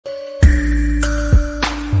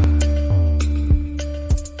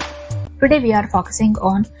Today we are focusing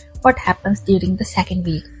on what happens during the second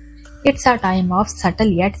week. It's a time of subtle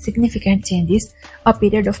yet significant changes, a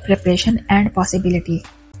period of preparation and possibility.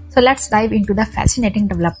 So let's dive into the fascinating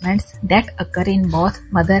developments that occur in both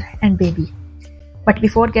mother and baby. But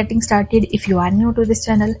before getting started, if you are new to this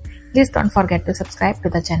channel, please don't forget to subscribe to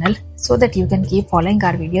the channel so that you can keep following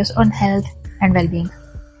our videos on health and well-being.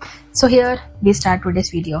 So here we start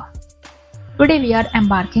today's video. Today we are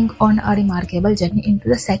embarking on a remarkable journey into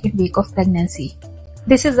the second week of pregnancy.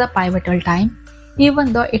 This is a pivotal time,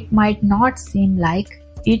 even though it might not seem like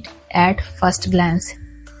it at first glance.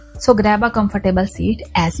 So grab a comfortable seat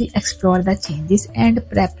as we explore the changes and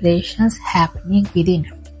preparations happening within.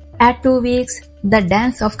 At 2 weeks, the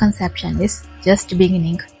dance of conception is just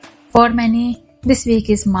beginning. For many, this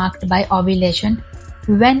week is marked by ovulation,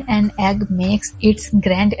 when an egg makes its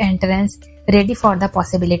grand entrance, ready for the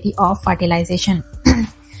possibility of fertilization.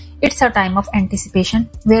 It's a time of anticipation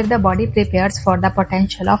where the body prepares for the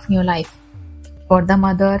potential of new life. For the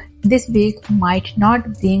mother, this week might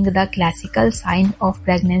not bring the classical sign of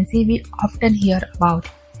pregnancy we often hear about.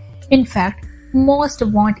 In fact, most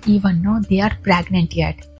won't even know they are pregnant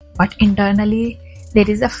yet. But internally, there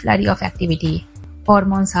is a flurry of activity.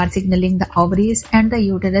 Hormones are signaling the ovaries and the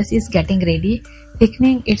uterus is getting ready,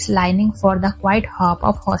 thickening its lining for the quiet hope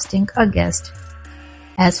of hosting a guest.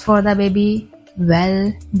 As for the baby,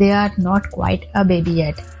 well, they are not quite a baby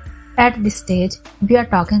yet. At this stage, we are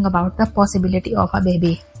talking about the possibility of a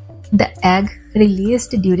baby. The egg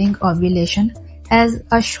released during ovulation has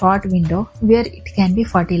a short window where it can be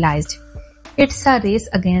fertilized. It's a race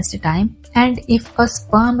against time, and if a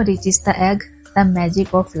sperm reaches the egg, the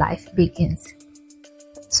magic of life begins.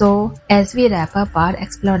 So, as we wrap up our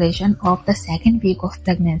exploration of the second week of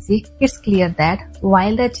pregnancy, it's clear that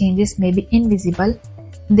while the changes may be invisible,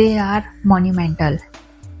 they are monumental.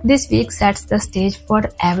 This week sets the stage for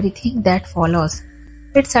everything that follows.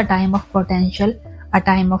 It's a time of potential, a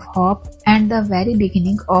time of hope, and the very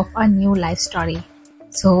beginning of a new life story.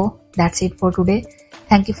 So, that's it for today.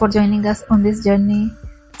 Thank you for joining us on this journey.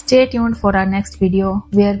 Stay tuned for our next video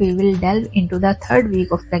where we will delve into the third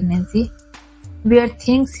week of pregnancy, where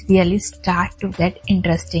things really start to get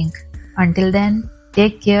interesting. Until then,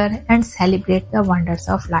 take care and celebrate the wonders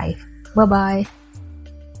of life. Bye-bye.